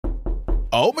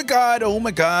Oh my god, oh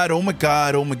my god, oh my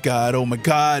god, oh my god, oh my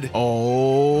god.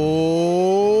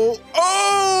 Oh,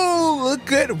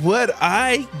 look at what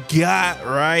I got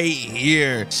right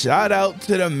here. Shout out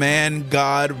to the man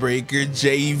Godbreaker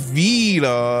JV,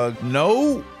 dog.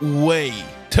 No way.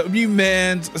 W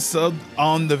Man's subbed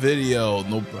on the video.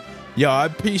 No problem. Yo, I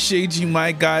appreciate you,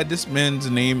 my guy. This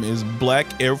man's name is Black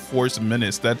Air Force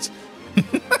Menace. That's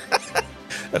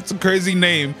that's a crazy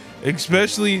name.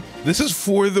 Especially, this is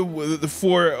for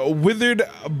Withered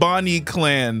Bonnie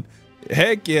clan.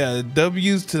 Heck yeah,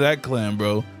 W's to that clan,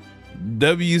 bro.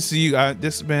 WC.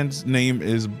 This man's name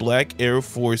is Black Air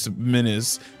Force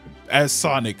Menace as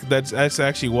Sonic. That's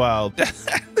actually wild. That's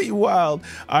actually wild.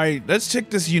 All right, let's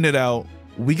check this unit out.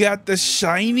 We got the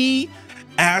shiny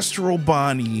Astral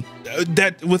Bonnie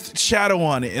that with shadow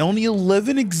on it. Only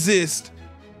 11 exist.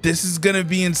 This is gonna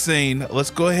be insane. Let's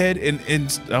go ahead and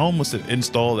I almost said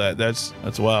install that. That's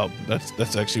wild.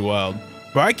 That's actually wild.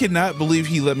 But I cannot believe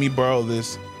he let me borrow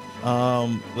this.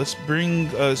 Let's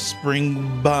bring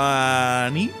Spring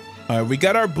Bonnie. All right, we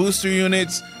got our booster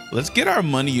units. Let's get our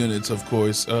money units, of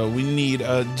course. We need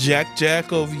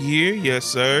Jack over here. Yes,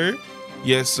 sir.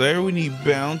 Yes, sir. We need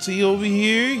Bounty over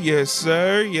here. Yes,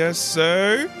 sir. Yes,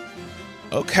 sir.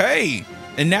 Okay.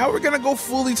 And now we're gonna go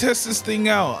fully test this thing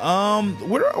out.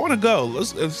 Where do I want to go?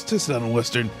 Let's test it out in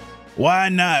Western. Why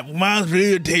not? Might as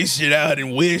well test it out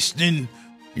in Western.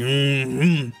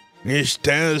 This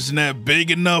town's not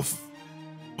big enough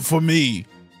for me.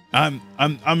 I'm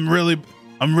really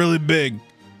big.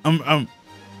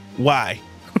 Why?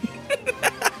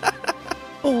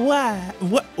 Why?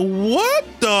 What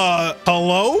the?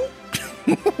 Hello?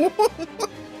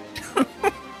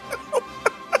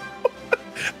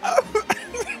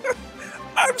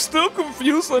 I'm still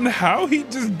confused on how he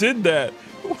just did that.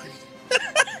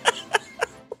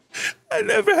 I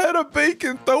never had a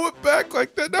bacon throw it back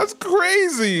like that. That's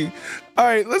crazy. All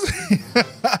right, let's.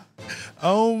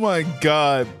 Oh my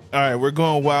God. All right, we're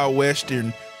going Wild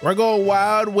Western. We're going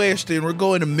Wild Western. We're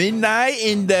going to Midnight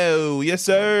Indo. Yes,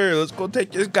 sir. Let's go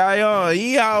take this guy on.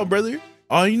 Yeehaw, brother.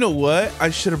 Oh, you know what? I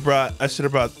should have brought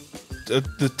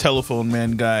the telephone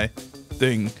man guy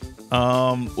thing.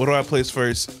 What do I place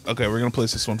first? Okay, we're gonna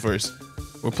place this one first.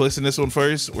 We're placing this one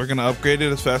first. We're gonna upgrade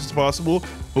it as fast as possible.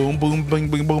 Boom, boom, bing,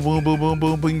 bing, boom, boom, boom, boom,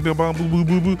 boom, bing, boom, boom, boom, boom,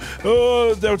 boom, boom.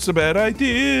 Oh, that was a bad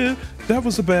idea. That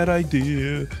was a bad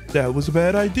idea. That was a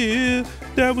bad idea.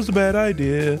 That was a bad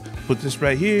idea. Put this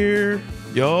right here.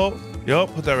 Yup.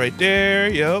 Put that right there.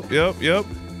 Yup.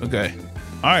 Okay.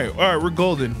 All right. We're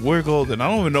golden. We're golden. I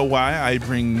don't even know why I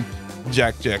bring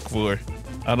Jack for.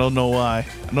 I don't know why.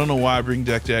 I don't know why I bring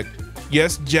Jack.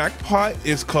 Yes, Jackpot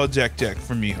is called Jack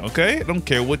for me, okay? I don't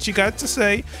care what you got to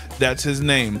say. That's his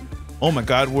name. Oh my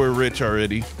God, we're rich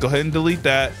already. Go ahead and delete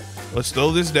that. Let's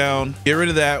throw this down. Get rid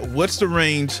of that. What's the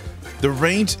range? The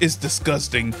range is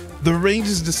disgusting. The range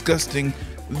is disgusting.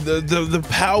 The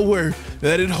power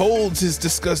that it holds is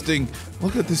disgusting.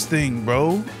 Look at this thing,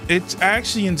 bro. It's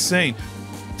actually insane.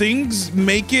 Things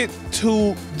make it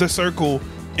to the circle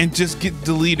and just get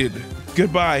deleted.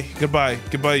 Goodbye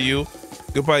you.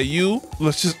 Goodbye you.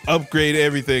 Let's just upgrade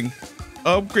everything.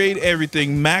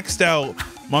 Maxed out.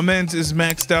 My man's is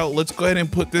maxed out. Let's go ahead and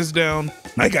put this down.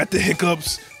 I got the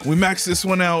hiccups. We maxed this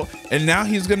one out, and now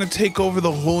he's gonna take over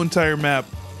the whole entire map.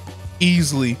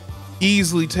 Easily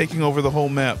taking over the whole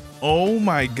map. Oh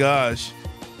my gosh,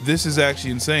 this is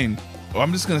actually insane.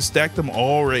 I'm just gonna stack them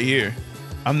all right here.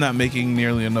 I'm not making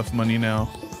nearly enough money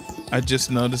now. I just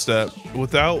noticed that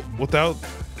without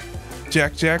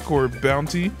Jack or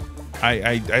Bounty,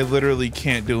 I literally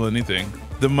can't do anything.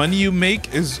 The money you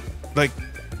make is like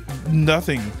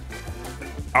nothing.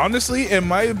 Honestly, in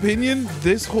my opinion,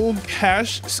 this whole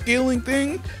cash scaling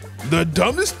thing, the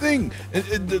dumbest thing.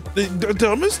 The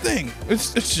dumbest thing.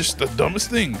 It's just the dumbest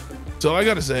thing. That's all I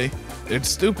gotta say. It's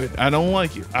stupid. I don't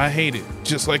like it. I hate it.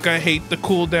 Just like I hate the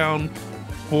cooldown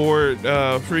for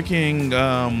freaking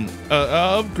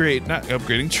upgrade, not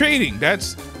upgrading, trading.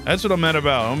 That's what I'm mad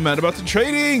about. I'm mad about the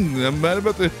trading. I'm mad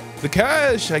about the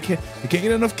cash. I can't get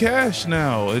enough cash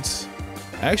now. It's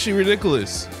actually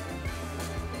ridiculous.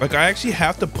 Like, I actually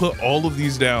have to put all of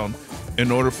these down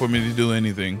in order for me to do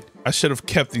anything. I should have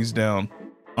kept these down,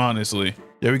 honestly.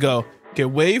 There we go. Okay,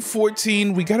 wave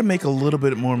 14. We got to make a little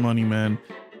bit more money, man.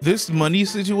 This money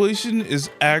situation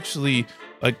is actually,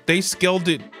 like, they scaled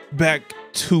it back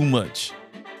too much.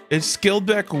 It's scaled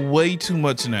back way too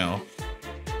much now.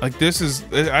 Like, this is,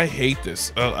 I hate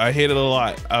this. I hate it a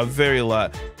lot, very a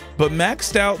lot. But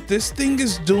maxed out, this thing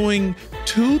is doing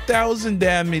 2,000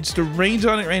 damage. The range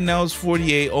on it right now is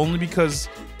 48, only because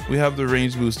We have the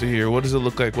range booster here. What does it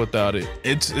look like without it?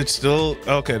 It's still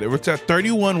okay. We're at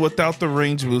 31 without the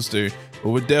range booster, but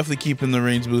we're definitely keeping the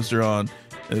range booster on.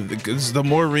 Because the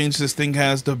more range this thing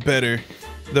has, the better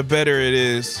it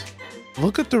is.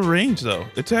 Look at the range though.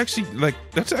 It's actually like,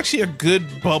 that's actually a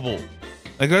good bubble.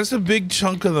 Like that's a big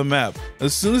chunk of the map.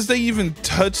 As soon as they even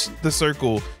touch the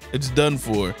circle, it's done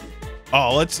for.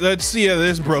 Oh, let's see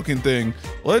this broken thing.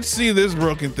 Let's see this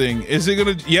broken thing. Is it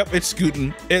gonna? Yep, it's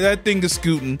scooting. That thing is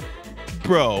scooting,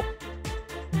 bro.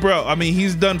 I mean,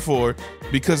 he's done for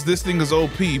because this thing is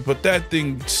OP, but that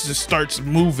thing just starts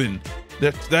moving.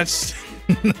 That's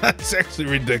that's actually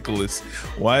ridiculous.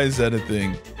 Why is that a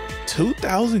thing?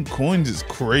 2,000 coins is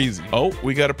crazy. Oh,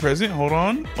 we got a present. Hold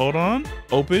on.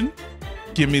 Open.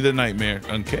 Give me the nightmare.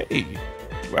 Okay.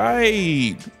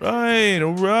 Right.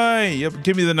 All right. Yep.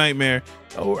 Give me the nightmare.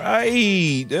 All right.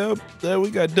 Yep. There we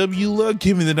got W luck.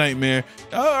 Give me the nightmare.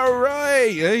 All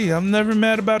right. Hey, I'm never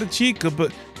mad about a Chica,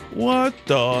 but what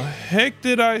the heck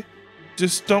did I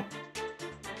just don't?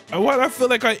 What? I feel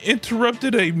like I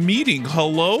interrupted a meeting.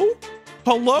 Hello?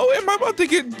 Am I about to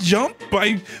get jumped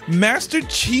by Master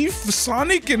Chief,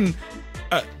 Sonic, and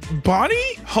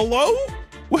Bonnie? Hello?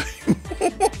 What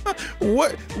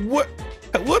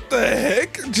the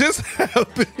heck just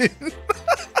happened?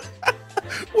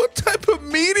 What type of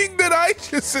meeting did I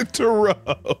just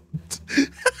interrupt?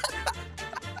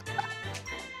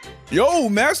 Yo,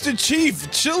 Master Chief,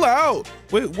 chill out.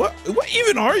 Wait, what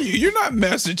even are you? You're not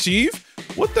Master Chief.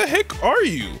 What the heck are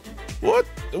you? What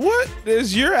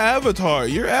is your avatar?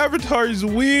 Your avatar is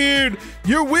weird.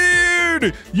 You're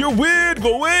weird.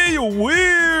 Go away, you're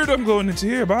weird. I'm going into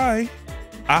here, bye.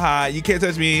 Aha, you can't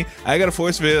touch me. I got a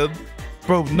force field.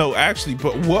 Bro, no, actually,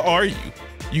 but what are you?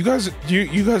 You guys are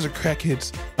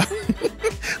crackheads.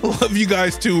 Love you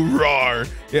guys too, rawr.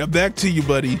 Yeah, back to you,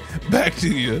 buddy. Back to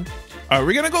you. All right,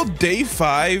 we're gonna go day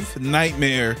 5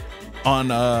 nightmare on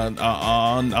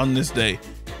this day.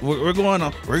 We're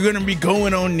gonna be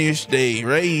going on this day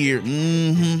right here.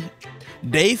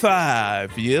 Day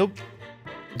 5. Yep.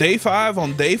 Day 5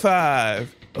 on day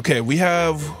 5. Okay, we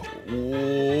have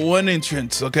 1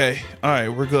 entrance. Okay. All right,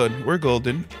 we're good. We're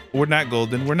golden. We're not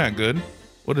golden. We're not good.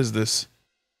 What is this?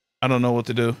 I don't know what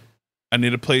to do. I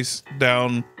need to place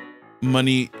down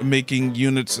money making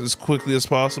units as quickly as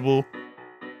possible.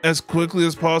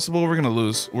 We're gonna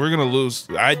lose.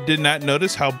 I did not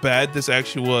notice how bad this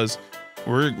actually was.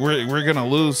 We're gonna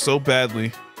lose so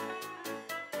badly.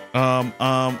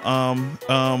 Bro,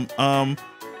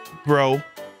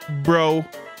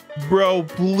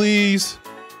 please.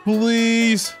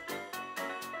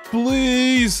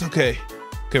 Okay,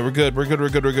 we're good.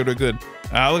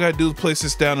 All I gotta do is place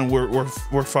this down, and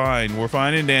we're fine. We're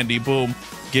fine and dandy. Boom,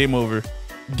 game over.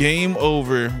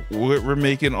 We're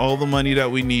making all the money that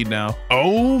we need now.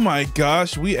 Oh my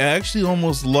gosh, we actually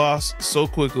almost lost so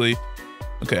quickly.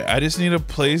 Okay, I just need to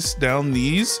place down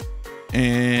these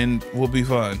and we'll be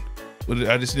fine.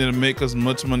 I just need to make as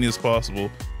much money as possible.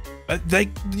 Like,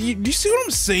 you see what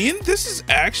I'm saying? This is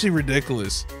actually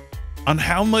ridiculous on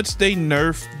how much they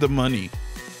nerfed the money.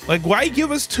 Like, why give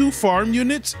us 2 farm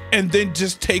units and then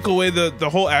just take away the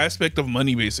whole aspect of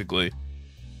money, basically?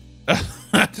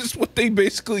 That's what they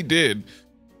basically did.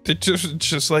 They're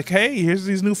just like, hey, here's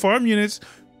these new farm units.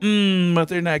 But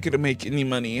they're not gonna make any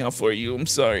money for you. I'm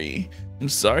sorry.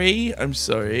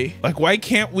 Like, why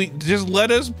can't we just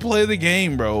let us play the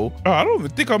game, bro? Oh, I don't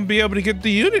even think I'm gonna be able to get the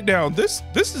unit down. This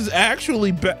is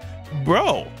actually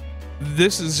bro.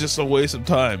 This is just a waste of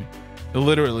time.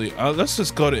 Literally. Let's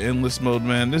just go to endless mode,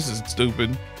 man. This is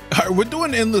stupid. All right, we're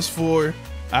doing endless 4.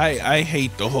 I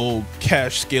hate the whole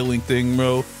cash scaling thing,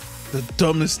 bro. The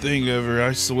dumbest thing ever,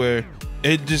 I swear.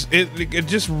 It just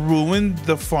ruined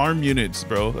the farm units,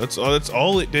 bro. That's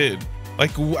all it did.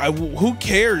 Like, who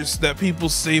cares that people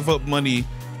save up money?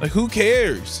 Like, who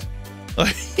cares?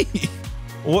 Like,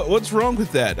 what's wrong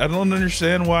with that? I don't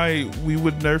understand why we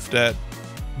would nerf that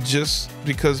just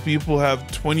because people have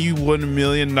 $21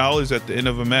 million at the end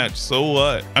of a match. So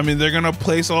what? I mean, they're gonna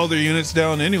place all their units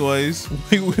down anyways.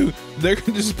 They're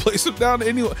gonna just place them down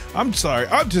anyway. I'm sorry,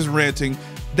 I'm just ranting.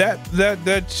 That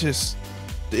just,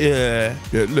 yeah,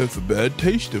 it left a bad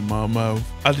taste in my mouth.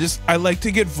 I like to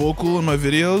get vocal in my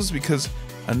videos because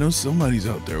I know somebody's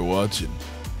out there watching.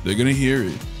 They're gonna hear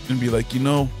it and be like, you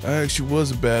know, that actually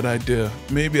was a bad idea.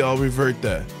 Maybe I'll revert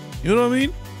that. You know what I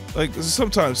mean? Like,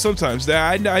 sometimes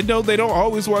I know they don't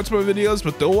always watch my videos,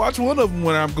 but they'll watch one of them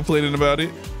when I'm complaining about it.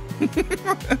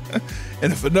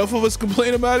 And if enough of us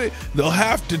complain about it, they'll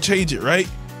have to change it, right?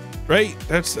 Right?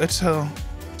 That's how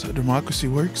democracy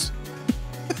works.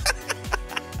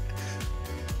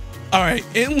 All right,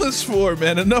 endless four,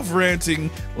 man. Enough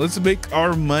ranting. Let's make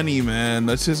our money, man.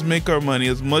 Let's just make our money,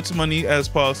 as much money as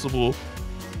possible.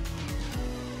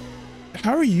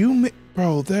 How are you,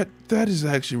 bro? That is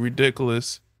actually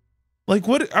ridiculous. Like,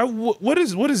 what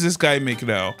is this guy making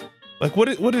now? Like,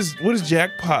 what is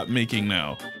Jackpot making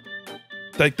now?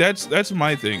 Like, that's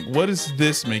my thing. What is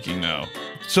this making now?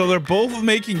 So they're both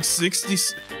making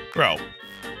 60, bro.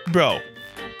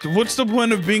 What's the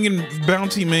point of being in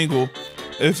Bounty Mangle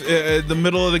if at the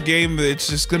middle of the game it's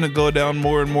just gonna go down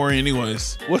more and more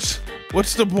anyways? What's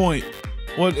the point?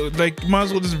 What, like, might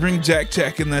as well just bring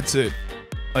Jack and that's it.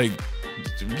 Like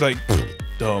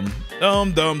dumb.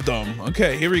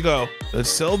 Okay, here we go. Let's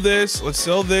sell this.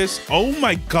 Oh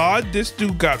my god, this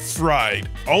dude got fried.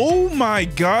 Oh my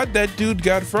god, that dude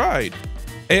got fried.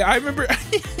 Hey, I remember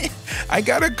I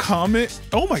got a comment.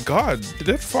 Oh my god,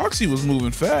 that Foxy was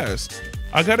moving fast.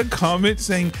 I got a comment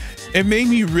saying it made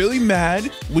me really mad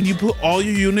when you put all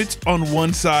your units on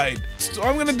one side. So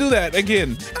I'm gonna do that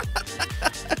again.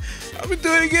 I'm gonna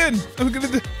do it again.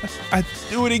 I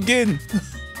do it again.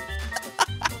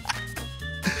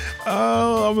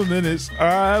 Oh, I'm a menace. All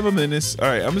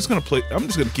right, I'm just gonna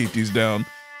keep these down.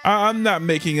 I'm not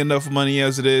making enough money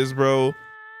as it is, bro.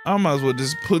 I might as well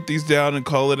just put these down and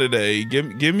call it a day.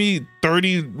 Give me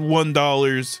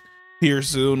 $31 here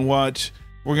soon. Watch,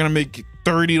 we're gonna make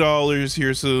 $30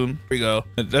 here soon. Here we go.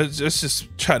 Let's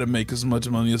just try to make as much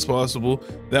money as possible.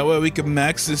 That way we can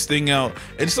max this thing out.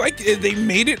 It's like they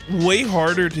made it way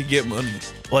harder to get money,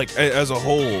 like as a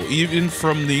whole, even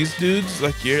from these dudes.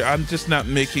 Like, yeah, I'm just not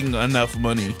making enough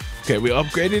money. Okay, we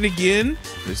upgraded again.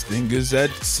 This thing is at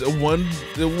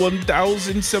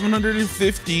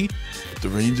 1,750 at the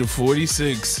range of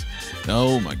 46.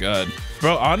 Oh my god,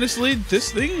 bro, honestly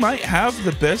this thing might have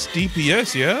the best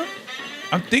DPS. Yeah,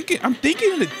 I'm thinking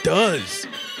it does.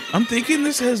 I'm thinking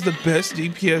this has the best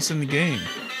DPS in the game.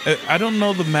 I don't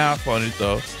know the math on it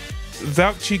though.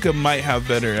 Valk Chica might have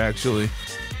better, actually.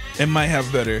 It might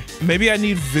have better. Maybe I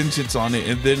need Vengeance on it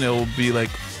and then it will be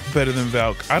like better than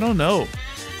Valk. I don't know,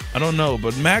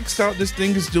 but maxed out this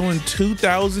thing is doing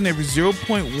 2,000 every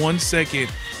 0.1 second.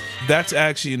 That's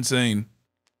actually insane.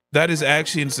 That is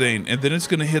actually insane. And then it's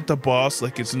gonna hit the boss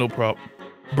like it's no problem.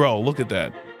 Bro, look at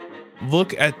that.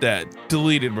 Look at that.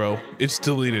 Deleted, bro. It's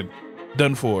deleted.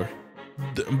 Done for.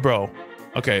 Bro.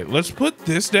 Okay, let's put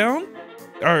this down.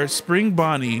 Our Spring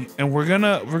Bonnie, and we're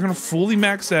gonna fully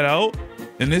max that out.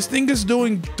 And this thing is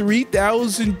doing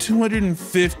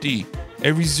 3,250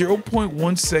 every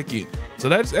 0.1 second. So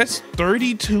that's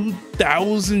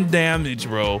 32,000 damage,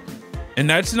 bro. And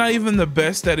that's not even the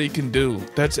best that it can do.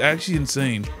 That's actually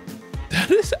insane. That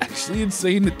is actually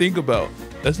insane to think about.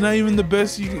 That's not even the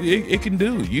best it can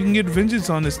do. You can get Vengeance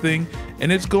on this thing and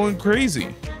it's going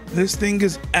crazy. This thing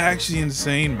is actually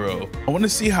insane, bro. I want to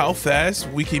see how fast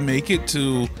we can make it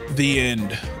to the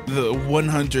end, the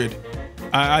 100.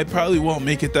 I probably won't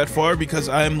make it that far because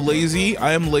I am lazy.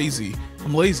 I'm lazy.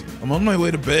 I'm on my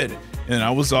way to bed and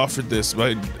I was offered this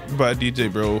by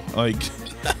DJ, bro. Like,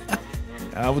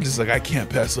 I was just like, I can't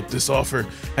pass up this offer.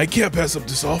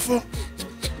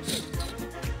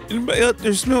 Anybody out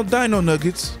there smell dino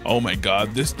nuggets? Oh my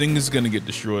god, this thing is gonna get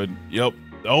destroyed. Yep.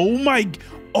 Oh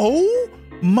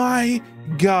my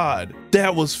god,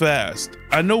 that was fast.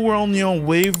 I know we're only on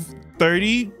wave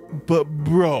 30, but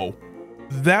bro,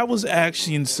 that was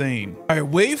actually insane. All right,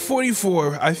 wave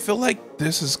 44. I feel like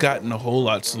this has gotten a whole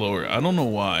lot slower. I don't know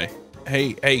why.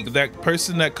 Hey, that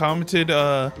person that commented,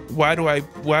 why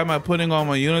am I putting all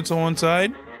my units on one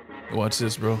side? Watch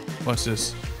this, bro. Watch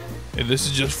this. Hey, this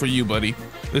is just for you, buddy.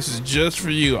 This is just for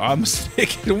you. I'm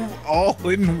sticking them all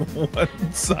in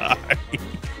one side.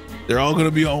 They're all gonna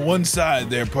be on one side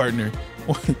there, partner.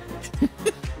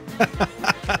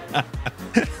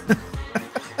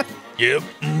 Yep.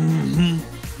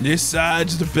 This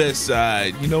side's the best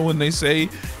side. You know when they say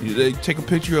they take a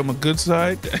picture of my good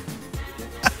side?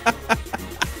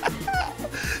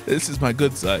 This is my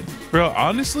good side. Bro,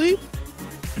 honestly,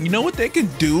 you know what they can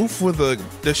do for the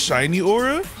shiny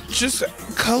aura? Just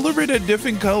color it a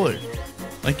different color.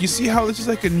 Like, you see how it's just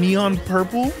like a neon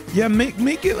purple? Yeah,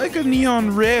 make it like a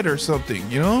neon red or something,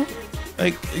 you know?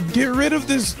 Like, get rid of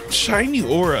this shiny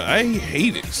aura. I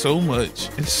hate it so much.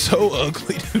 It's so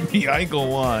ugly to me, I ain't gonna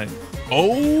lie.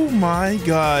 Oh my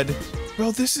god.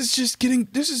 Bro, this is just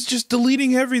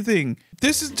deleting everything.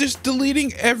 There's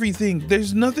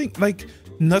nothing, like,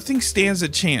 nothing stands a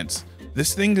chance.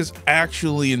 This thing is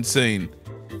actually insane.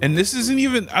 And this isn't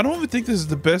even, I don't even think this is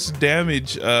the best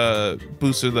damage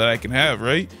booster that I can have,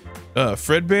 right?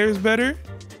 Fredbear is better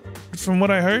from what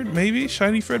I heard. Maybe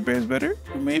shiny Fredbear is better,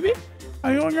 maybe.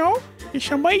 I don't know.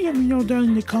 Somebody let me know down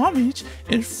in the comments.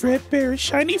 Is Fredbear,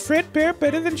 shiny Fredbear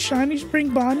better than shiny Spring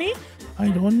Bonnie? I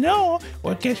don't know.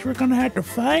 Well, I guess we're gonna have to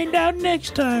find out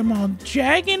next time on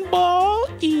Dragon Ball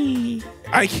E.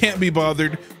 I can't be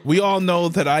bothered. We all know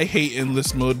that I hate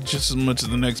endless mode just as much as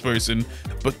the next person,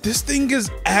 but this thing is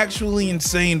actually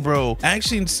insane, bro.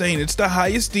 Actually insane. It's the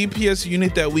highest DPS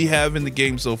unit that we have in the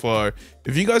game so far.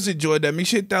 If you guys enjoyed that, make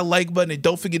sure to hit that like button and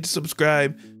don't forget to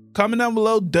subscribe. Comment down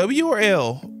below W or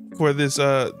L for this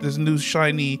this new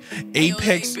shiny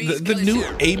Apex. The new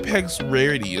Apex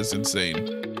rarity is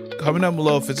insane. Comment down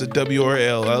below if it's a W or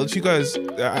L. I'll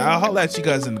holler at you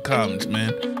guys in the comments,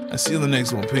 man. I'll see you in the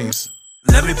next one. Peace.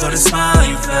 Let me put a smile on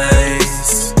your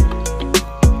face.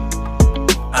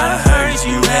 I heard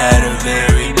you had a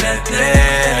very bad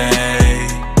day.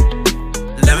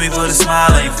 Let me put a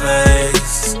smile on your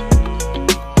face.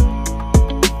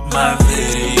 My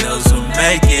videos will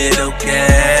make it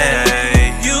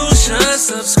okay. You should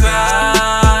subscribe.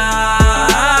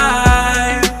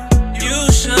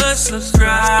 You should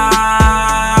subscribe.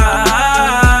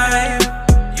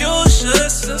 You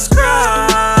should subscribe.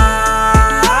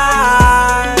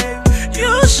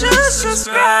 You should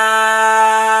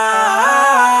subscribe.